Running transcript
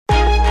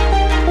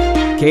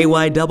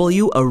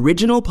KYW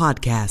Original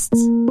Podcasts.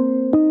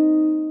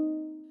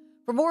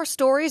 For more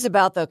stories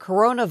about the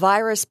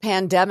coronavirus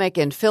pandemic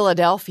in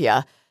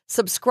Philadelphia,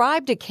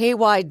 subscribe to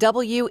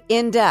KYW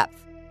In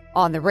Depth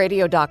on the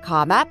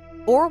radio.com app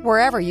or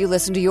wherever you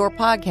listen to your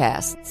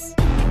podcasts.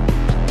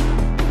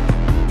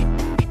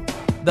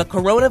 The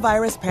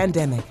coronavirus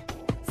pandemic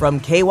from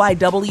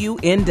KYW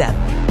In Depth.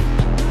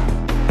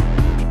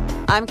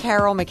 I'm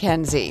Carol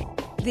McKenzie.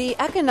 The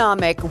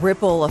economic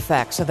ripple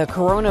effects of the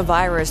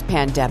coronavirus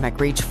pandemic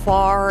reach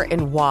far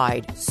and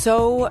wide.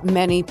 So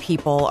many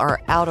people are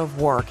out of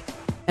work.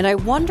 And I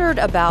wondered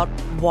about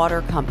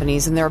water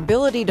companies and their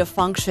ability to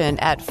function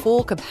at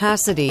full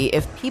capacity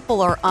if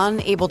people are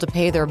unable to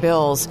pay their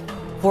bills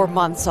for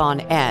months on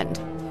end.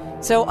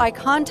 So I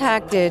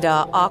contacted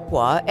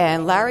Aqua,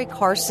 and Larry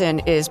Carson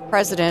is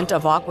president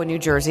of Aqua New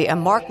Jersey,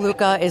 and Mark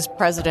Luca is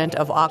president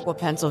of Aqua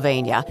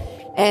Pennsylvania.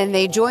 And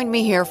they joined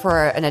me here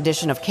for an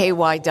edition of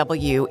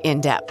KYW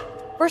In Depth.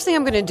 First thing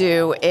I'm going to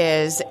do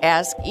is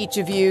ask each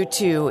of you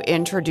to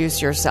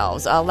introduce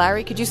yourselves.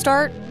 Larry, could you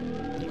start?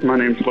 My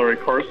name's Larry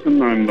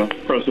Carson. I'm the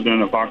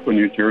president of Aqua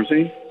New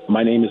Jersey.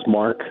 My name is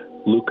Mark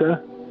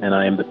Luca, and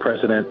I am the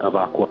president of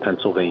Aqua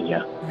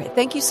Pennsylvania. All right,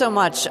 thank you so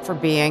much for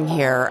being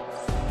here.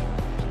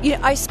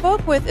 I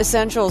spoke with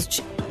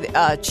Essential's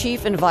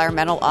Chief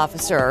Environmental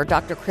Officer,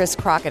 Dr. Chris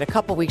Crockett, a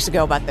couple weeks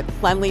ago about the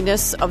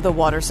cleanliness of the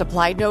water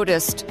supply. I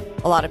noticed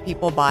a lot of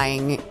people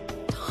buying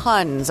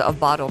tons of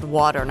bottled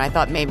water, and I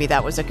thought maybe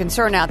that was a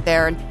concern out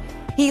there. And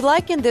he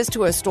likened this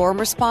to a storm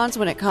response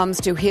when it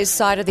comes to his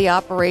side of the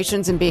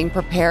operations and being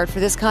prepared for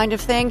this kind of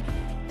thing.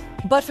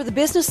 But for the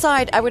business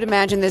side, I would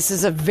imagine this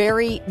is a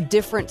very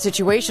different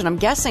situation. I'm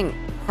guessing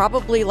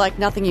probably like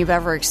nothing you've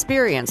ever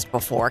experienced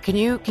before. Can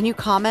you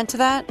comment to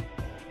that?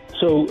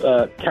 So,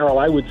 Carol,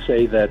 I would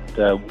say that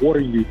water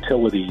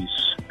utilities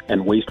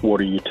and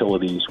wastewater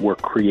utilities were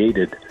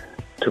created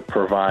to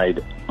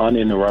provide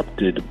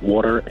uninterrupted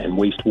water and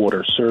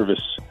wastewater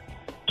service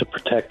to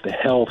protect the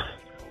health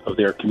of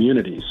their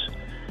communities.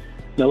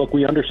 Now, look,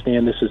 we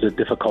understand this is a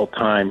difficult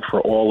time for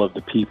all of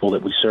the people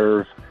that we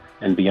serve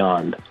and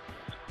beyond.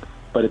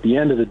 But at the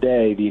end of the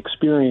day, the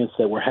experience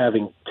that we're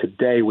having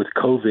today with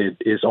COVID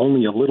is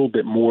only a little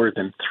bit more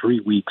than 3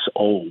 weeks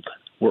old.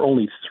 We're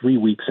only 3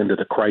 weeks into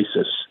the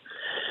crisis.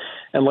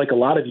 And like a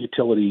lot of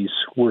utilities,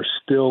 we're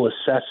still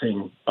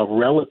assessing a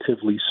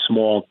relatively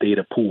small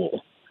data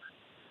pool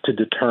to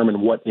determine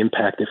what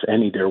impact, if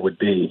any, there would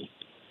be.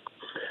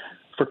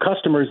 For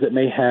customers that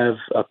may have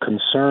a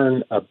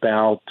concern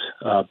about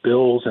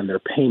bills and their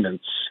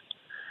payments,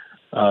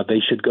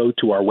 they should go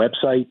to our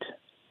website,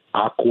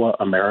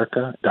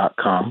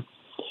 aquaamerica.com,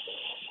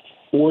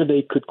 or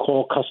they could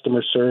call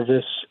customer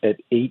service at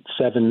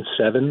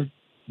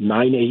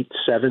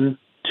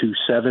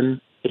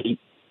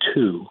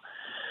 877-987-2782.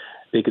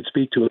 They could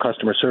speak to a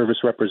customer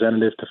service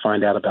representative to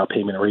find out about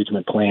payment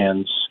arrangement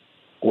plans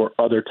or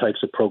other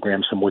types of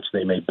programs from which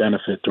they may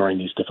benefit during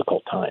these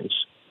difficult times.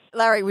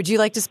 Larry, would you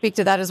like to speak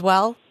to that as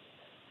well?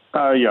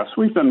 Yes,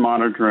 we've been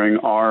monitoring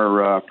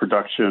our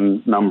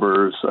production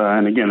numbers.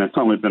 And again, it's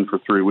only been for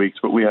 3 weeks,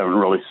 but we haven't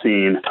really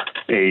seen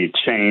a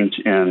change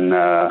in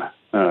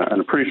an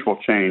appreciable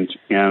change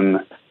in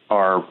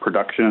our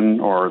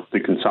production or the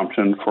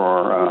consumption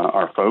for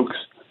our folks.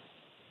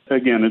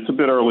 Again, it's a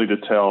bit early to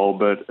tell,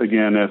 but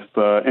again, if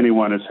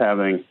anyone is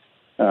having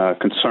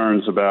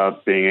concerns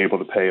about being able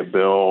to pay a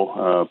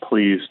bill,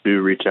 please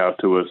do reach out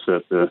to us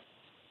at the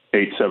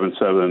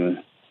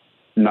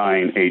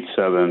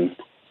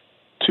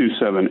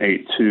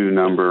 877-987-2782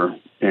 number,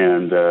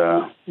 and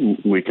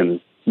we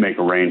can make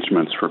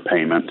arrangements for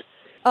payment.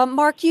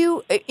 Mark,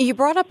 you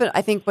brought up,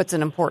 I think, what's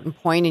an important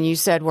point, and you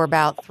said we're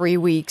about 3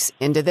 weeks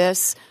into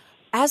this.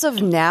 As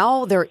of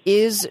now, there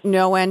is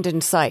no end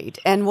in sight.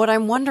 And what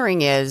I'm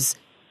wondering is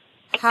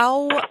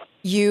how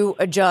you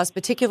adjust,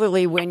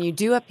 particularly when you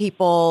do have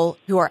people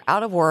who are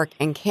out of work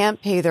and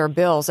can't pay their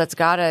bills. That's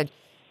got to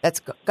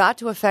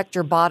affect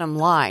your bottom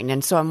line.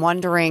 And so I'm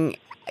wondering,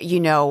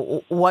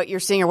 what you're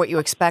seeing or what you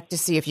expect to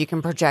see if you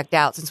can project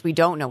out, since we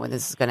don't know when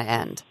this is going to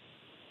end.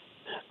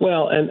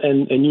 Well,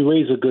 and you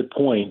raise a good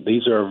point.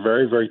 These are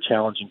very, very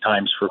challenging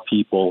times for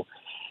people.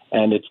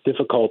 And it's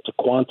difficult to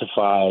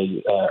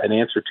quantify an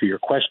answer to your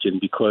question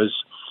because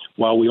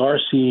while we are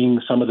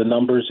seeing some of the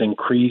numbers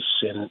increase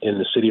in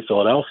the city of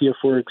Philadelphia,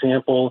 for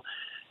example,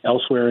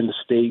 elsewhere in the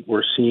state,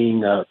 we're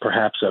seeing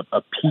perhaps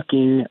a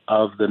peaking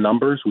of the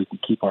numbers. We can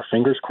keep our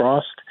fingers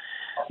crossed,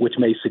 which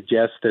may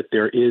suggest that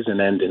there is an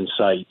end in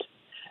sight.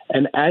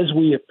 And as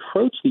we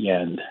approach the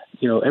end,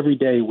 every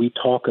day we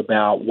talk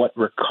about what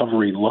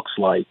recovery looks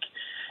like.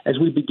 As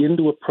we begin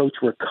to approach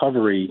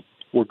recovery,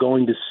 we're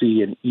going to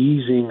see an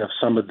easing of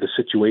some of the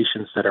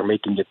situations that are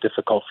making it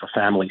difficult for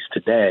families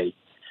today.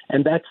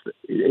 And that's,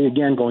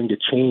 again, going to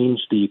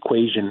change the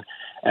equation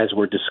as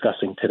we're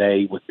discussing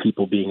today with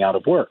people being out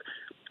of work.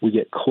 We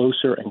get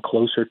closer and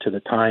closer to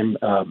the time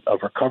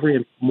of recovery,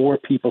 and more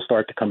people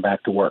start to come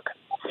back to work.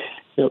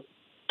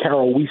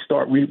 Carol, we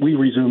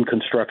resumed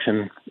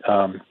construction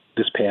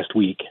this past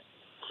week.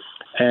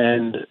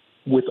 And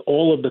with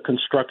all of the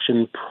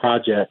construction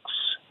projects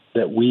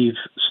that we've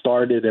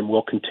started and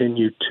will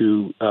continue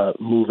to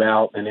move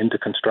out and into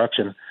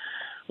construction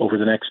over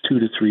the next 2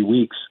 to 3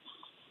 weeks,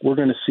 we're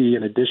going to see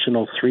an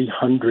additional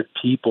 300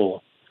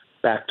 people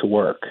back to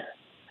work.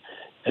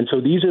 And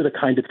so these are the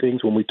kind of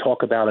things when we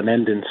talk about an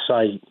end in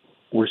sight,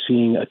 we're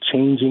seeing a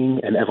changing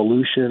and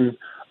evolution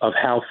of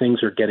how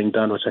things are getting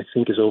done, which I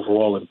think is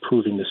overall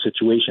improving the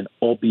situation,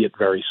 albeit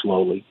very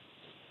slowly.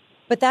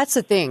 But that's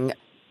the thing.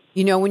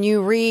 You know, when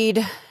you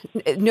read,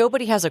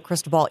 nobody has a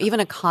crystal ball. Even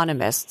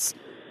economists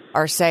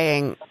are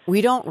saying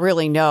we don't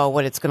really know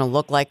what it's going to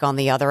look like on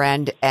the other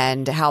end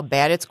and how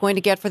bad it's going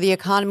to get for the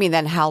economy and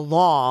then how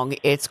long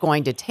it's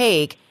going to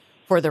take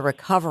for the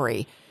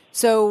recovery.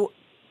 So,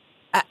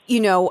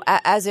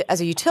 as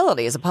a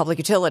utility, as a public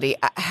utility,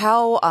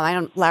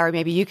 Larry,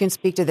 maybe you can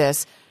speak to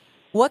this.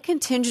 What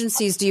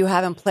contingencies do you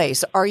have in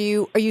place? Are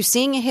you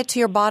seeing a hit to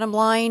your bottom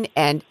line,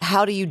 and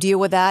how do you deal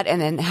with that?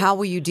 And then how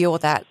will you deal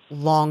with that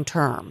long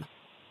term?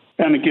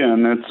 And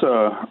again, it's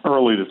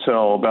early to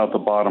tell about the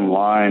bottom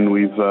line.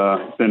 We've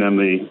been in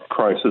the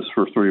crisis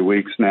for 3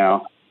 weeks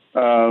now.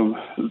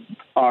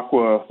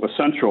 Aqua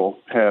Essential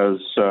has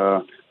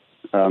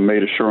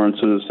made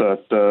assurances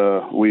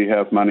that we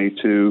have money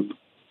to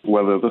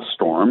weather the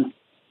storm.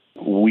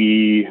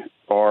 We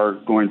are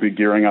going to be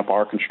gearing up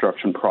our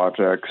construction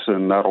projects,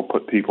 and that'll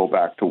put people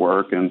back to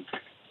work. And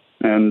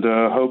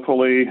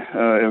hopefully,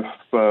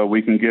 if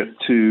we can get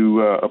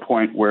to a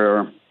point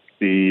where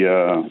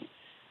the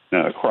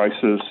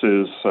crisis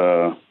is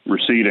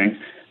receding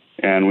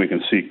and we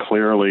can see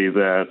clearly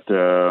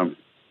that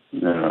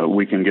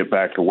we can get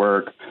back to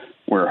work,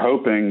 we're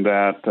hoping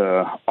that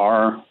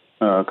our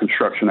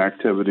construction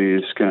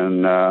activities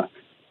can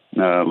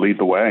lead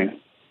the way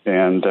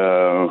and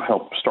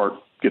help start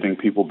getting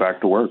people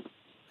back to work.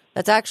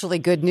 That's actually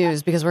good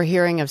news because we're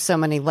hearing of so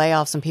many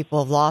layoffs and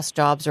people have lost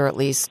jobs or at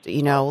least,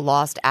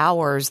 lost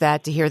hours.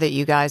 That to hear that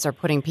you guys are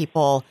putting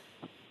people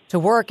to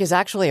work is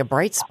actually a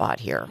bright spot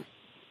here.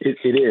 It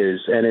is,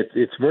 and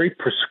it's very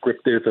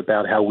prescriptive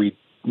about how we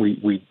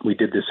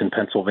did this in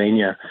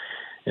Pennsylvania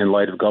in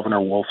light of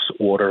Governor Wolf's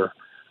order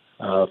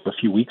a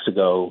few weeks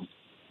ago.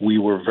 We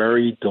were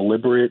very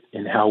deliberate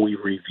in how we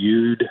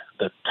reviewed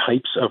the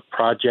types of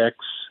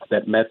projects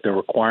that met the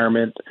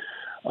requirement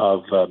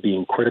of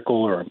being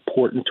critical or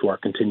important to our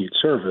continued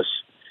service.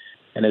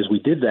 And as we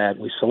did that,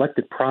 we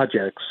selected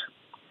projects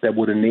that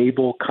would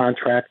enable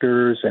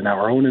contractors and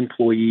our own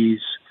employees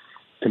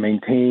to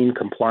maintain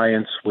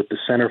compliance with the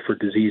Center for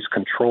Disease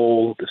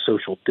Control, the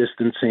social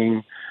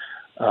distancing,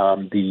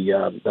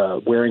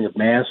 the wearing of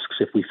masks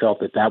if we felt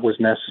that was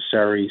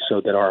necessary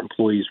so that our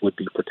employees would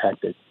be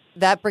protected.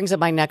 That brings up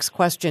my next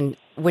question,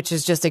 which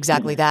is just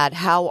exactly that.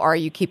 How are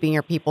you keeping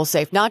your people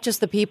safe? Not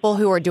just the people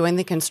who are doing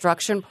the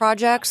construction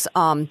projects.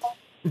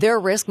 Their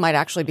risk might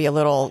actually be a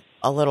little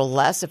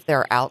less if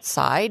they're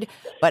outside.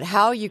 But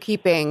how are you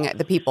keeping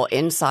the people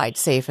inside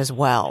safe as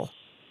well?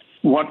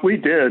 What we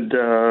did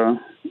on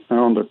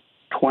the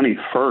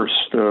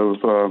 21st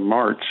of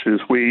March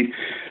is we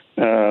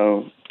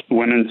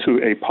went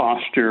into a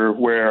posture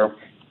where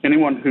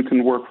anyone who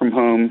can work from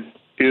home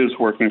is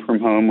working from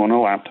home on a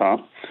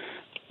laptop.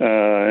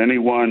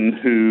 Anyone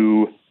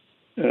who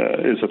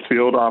is a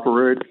field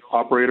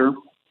operator,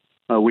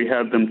 we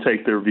had them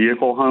take their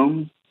vehicle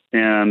home,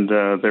 and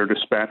they're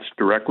dispatched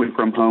directly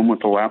from home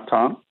with the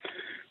laptop.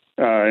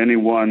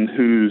 Anyone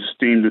who's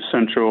deemed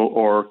essential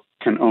or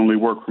can only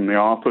work from the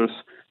office,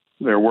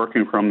 they're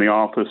working from the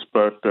office,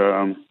 but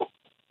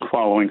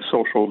following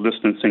social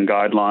distancing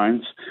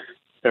guidelines.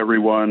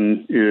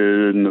 Everyone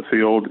in the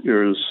field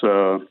is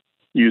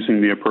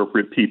using the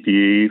appropriate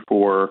PPE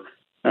for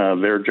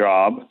their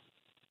job.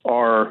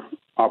 Our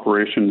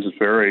operations is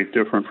very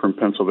different from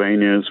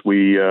Pennsylvania's.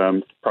 We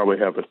probably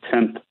have a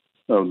tenth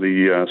of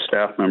the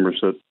staff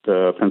members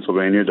that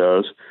Pennsylvania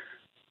does,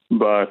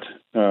 but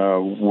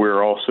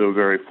we're also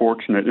very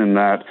fortunate in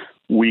that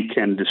we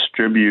can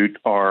distribute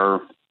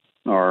our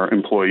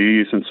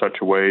employees in such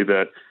a way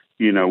that,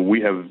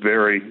 we have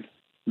very,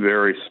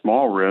 very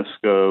small risk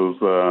of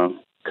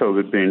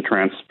COVID being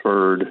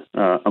transferred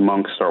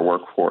amongst our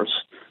workforce.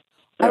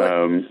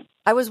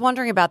 I was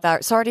wondering about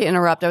that. Sorry to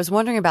interrupt. I was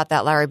wondering about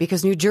that, Larry,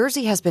 because New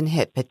Jersey has been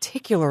hit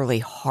particularly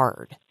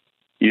hard.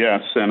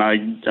 Yes, and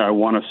I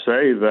want to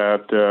say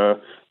that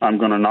I'm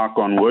going to knock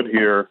on wood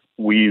here.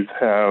 We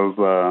have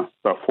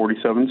about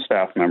 47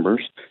 staff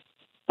members.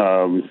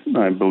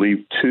 I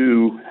believe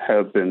 2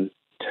 have been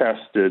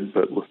tested,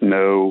 but with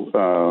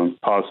no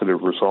positive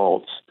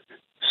results.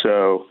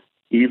 So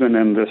even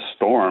in this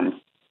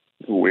storm,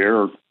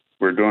 we're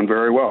doing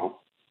very well.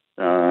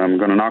 I'm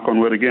going to knock on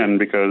wood again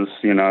because,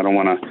 I don't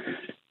want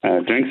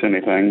to jinx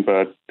anything,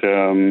 but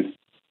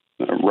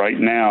right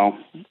now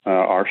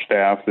our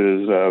staff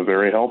is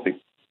very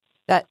healthy.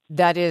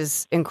 That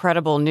is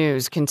incredible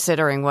news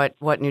considering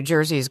what New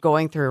Jersey is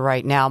going through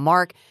right now.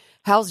 Mark,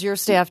 how's your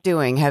staff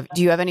doing?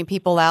 Do you have any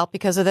people out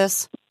because of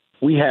this?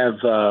 We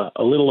have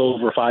a little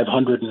over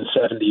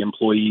 570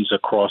 employees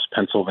across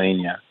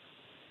Pennsylvania,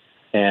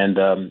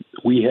 and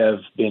we have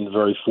been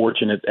very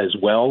fortunate as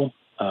well.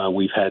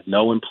 We've had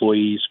no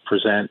employees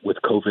present with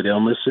COVID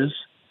illnesses,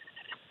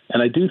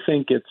 And I do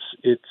think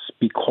it's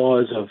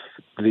because of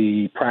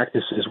the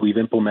practices we've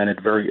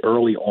implemented very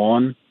early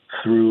on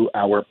through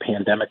our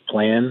pandemic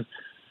plan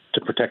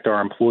to protect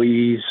our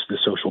employees, the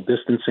social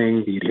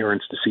distancing, the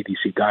adherence to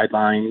CDC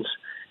guidelines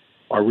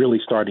are really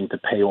starting to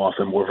pay off,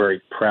 and we're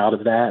very proud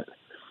of that.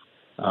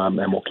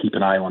 And we'll keep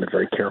an eye on it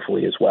very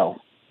carefully as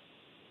well.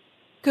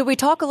 Could we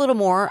talk a little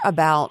more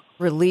about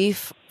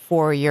relief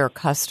for your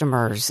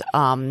customers?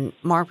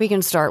 Mark, we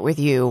can start with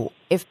you.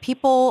 If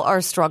people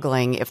are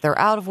struggling, if they're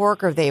out of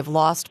work or they've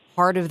lost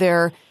part of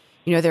their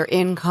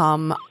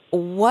income,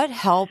 what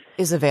help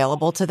is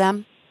available to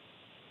them?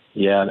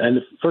 Yeah, and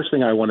the first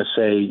thing I want to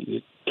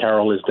say,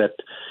 Carol, is that,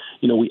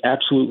 we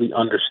absolutely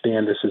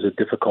understand this is a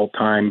difficult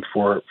time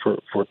for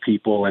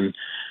people, and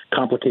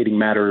complicating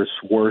matters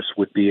worse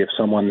would be if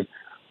someone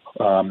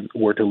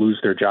were to lose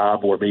their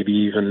job, or maybe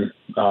even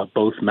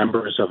both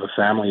members of a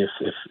family,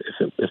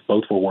 if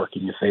both were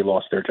working, if they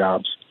lost their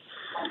jobs.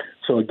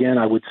 So again,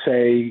 I would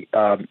say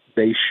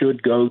they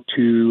should go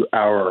to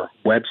our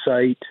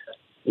website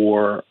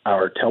or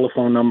our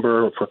telephone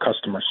number for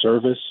customer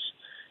service,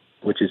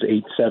 which is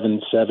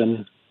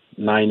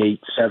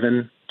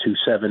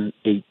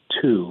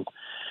 877-987-2782.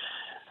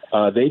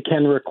 They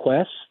can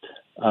request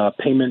a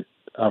payment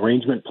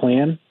arrangement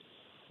plan,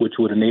 which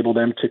would enable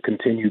them to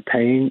continue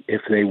paying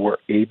if they were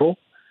able.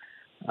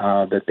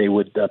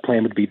 The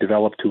plan would be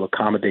developed to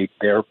accommodate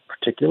their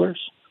particulars.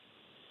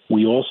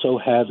 We also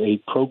have a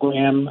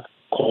program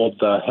called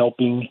the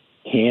Helping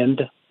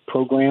Hand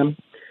program,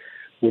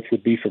 which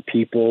would be for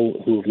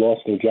people who have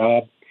lost their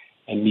job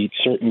and meet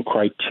certain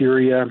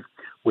criteria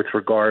with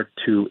regard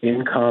to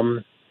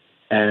income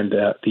and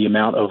the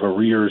amount of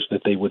arrears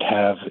that they would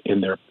have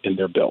in their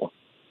bill.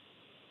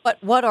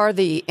 What are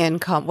the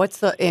income? What's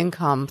the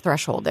income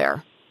threshold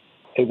there?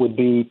 It would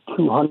be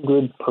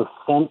 200%,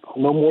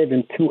 no more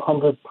than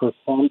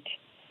 200%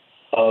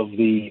 of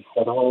the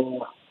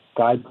federal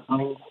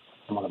guidelines.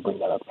 I'm going to bring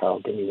that up, Carol.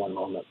 Give me one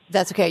moment.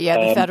 That's okay.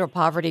 Yeah, the federal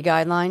poverty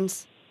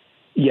guidelines.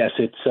 Yes,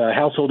 it's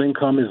household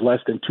income is less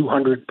than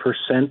 200%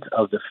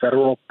 of the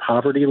federal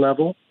poverty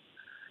level.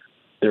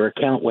 Their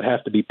account would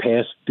have to be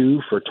past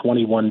due for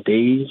 21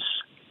 days,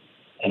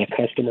 and a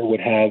customer would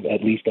have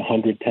at least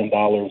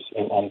 $110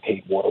 in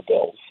unpaid water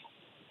bills.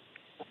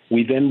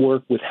 We then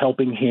work with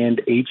Helping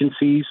Hand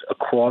agencies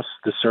across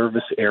the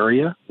service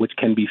area, which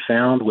can be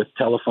found with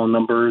telephone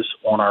numbers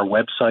on our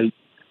website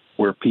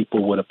where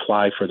people would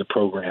apply for the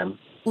program.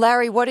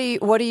 Larry, what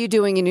are you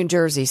doing in New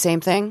Jersey?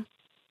 Same thing?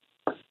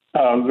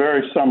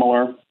 Very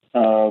similar.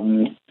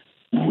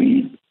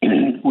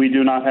 We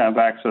do not have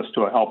access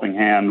to a Helping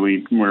Hand.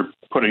 We're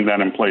putting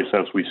that in place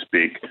as we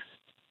speak.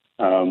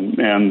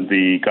 And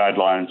the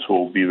guidelines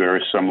will be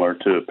very similar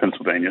to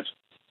Pennsylvania's.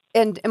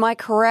 And am I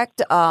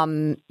correct?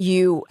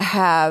 You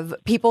have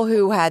people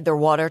who had their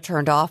water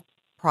turned off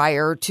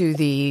prior to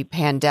the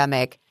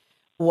pandemic.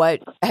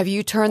 What have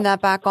you turned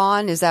that back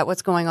on? Is that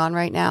what's going on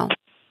right now?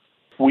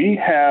 We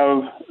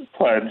have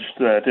pledged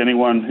that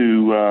anyone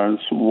whose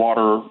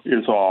water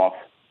is off,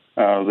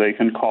 they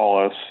can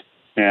call us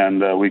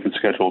and we can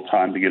schedule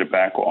time to get it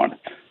back on.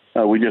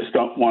 We just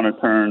don't want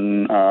to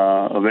turn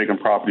a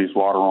vacant property's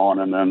water on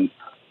and then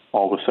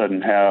all of a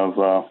sudden have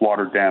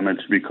water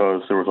damage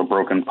because there was a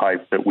broken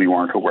pipe that we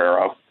weren't aware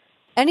of.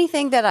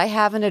 Anything that I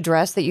haven't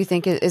addressed that you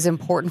think is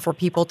important for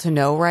people to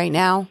know right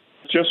now?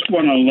 Just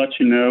want to let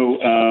you know,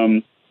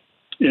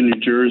 in New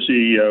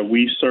Jersey,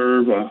 we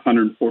serve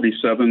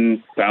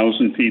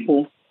 147,000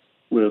 people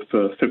with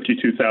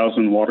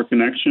 52,000 water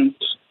connections.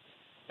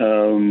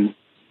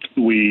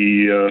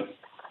 We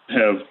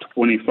have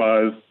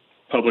 25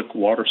 public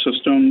water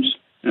systems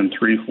and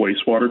 3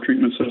 wastewater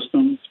treatment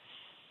systems.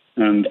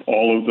 And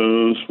all of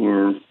those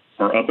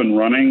are up and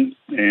running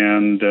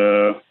and,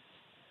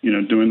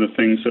 doing the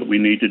things that we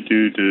need to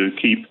do to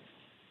keep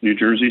New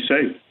Jersey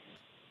safe.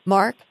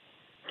 Mark,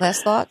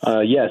 last thoughts?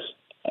 Yes.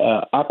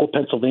 Aqua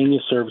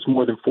Pennsylvania serves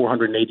more than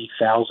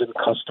 480,000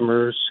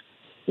 customers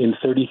in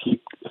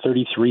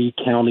 33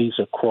 counties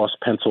across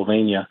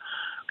Pennsylvania.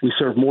 We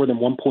serve more than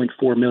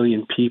 1.4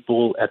 million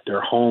people at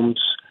their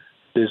homes,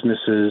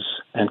 businesses,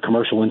 and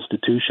commercial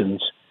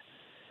institutions.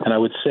 And I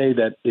would say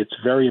that it's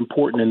very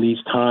important in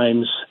these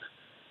times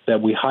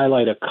that we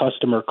highlight a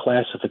customer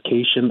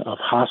classification of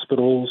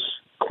hospitals,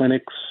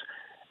 clinics,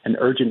 and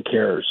urgent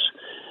cares.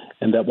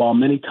 And that while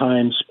many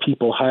times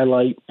people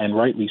highlight, and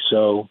rightly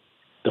so,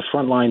 the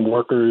frontline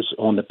workers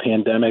on the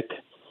pandemic,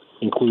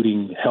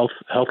 including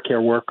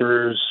healthcare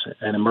workers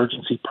and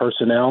emergency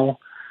personnel,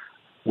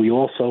 we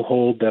also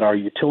hold that our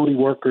utility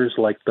workers,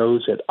 like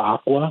those at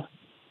Aqua,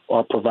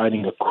 are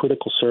providing a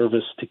critical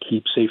service to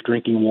keep safe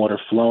drinking water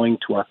flowing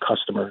to our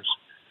customers.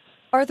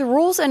 Are the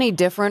rules any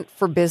different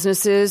for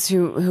businesses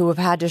who have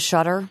had to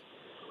shutter?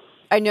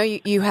 I know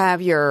you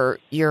have your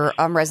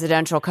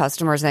residential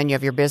customers and you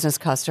have your business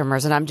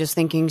customers, and I'm just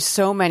thinking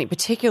so many,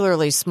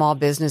 particularly small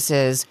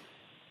businesses,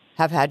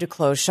 have had to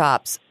close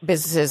shops.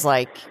 Businesses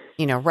like,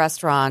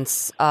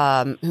 restaurants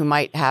who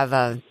might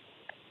have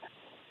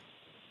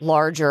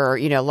larger,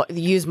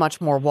 use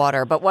much more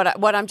water. But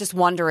what I'm just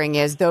wondering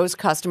is those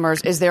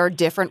customers, is there a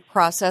different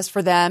process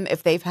for them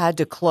if they've had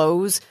to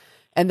close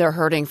and they're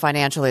hurting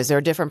financially? Is there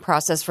a different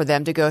process for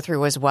them to go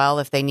through as well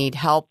if they need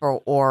help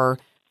or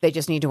they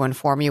just need to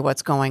inform you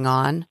what's going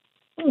on?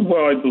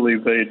 Well, I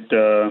believe they'd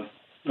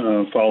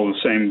follow the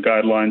same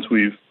guidelines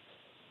we've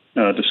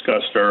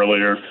discussed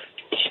earlier.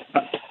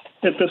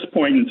 At this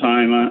point in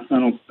time, I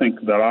don't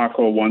think that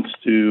Aqua wants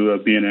to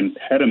be an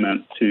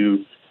impediment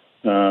to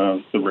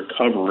the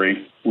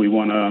recovery. We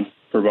want to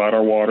provide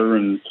our water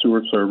and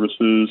sewer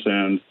services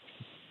and,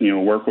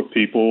 work with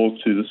people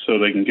so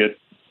they can get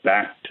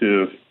back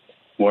to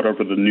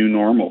whatever the new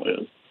normal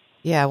is.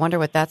 Yeah, I wonder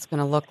what that's going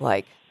to look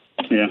like.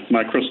 Yeah,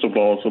 my crystal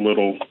ball is a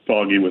little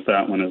foggy with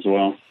that one as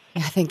well.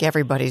 I think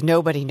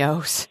nobody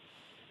knows.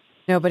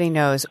 Nobody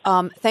knows.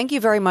 Thank you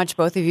very much,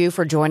 both of you,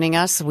 for joining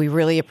us. We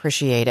really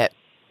appreciate it.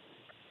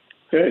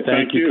 Okay,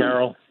 thank you,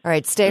 Carol. All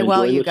right, stay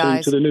well, you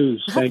guys. To the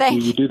news. Thank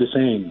you. You do the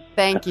same.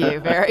 Thank you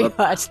very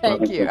much.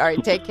 Thank you. All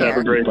right, take care. Have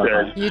a great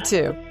day. You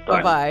too.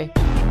 Bye-bye.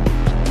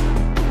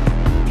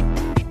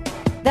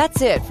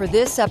 That's it for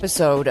this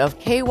episode of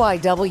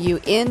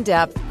KYW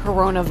In-Depth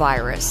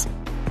Coronavirus.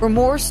 For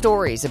more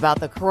stories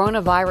about the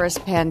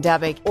coronavirus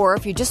pandemic, or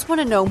if you just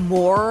want to know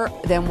more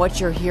than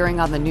what you're hearing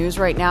on the news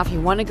right now, if you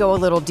want to go a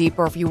little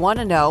deeper, if you want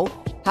to know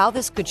how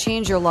this could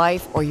change your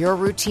life or your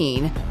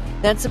routine,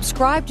 then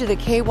subscribe to the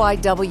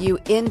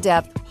KYW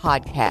In-Depth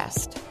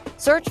podcast.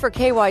 Search for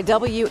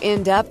KYW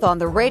In-Depth on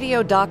the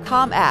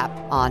radio.com app,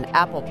 on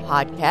Apple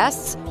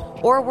Podcasts,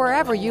 or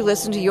wherever you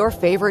listen to your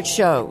favorite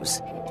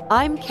shows.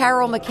 I'm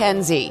Carol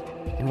McKenzie,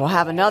 and we'll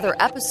have another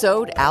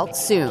episode out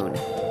soon.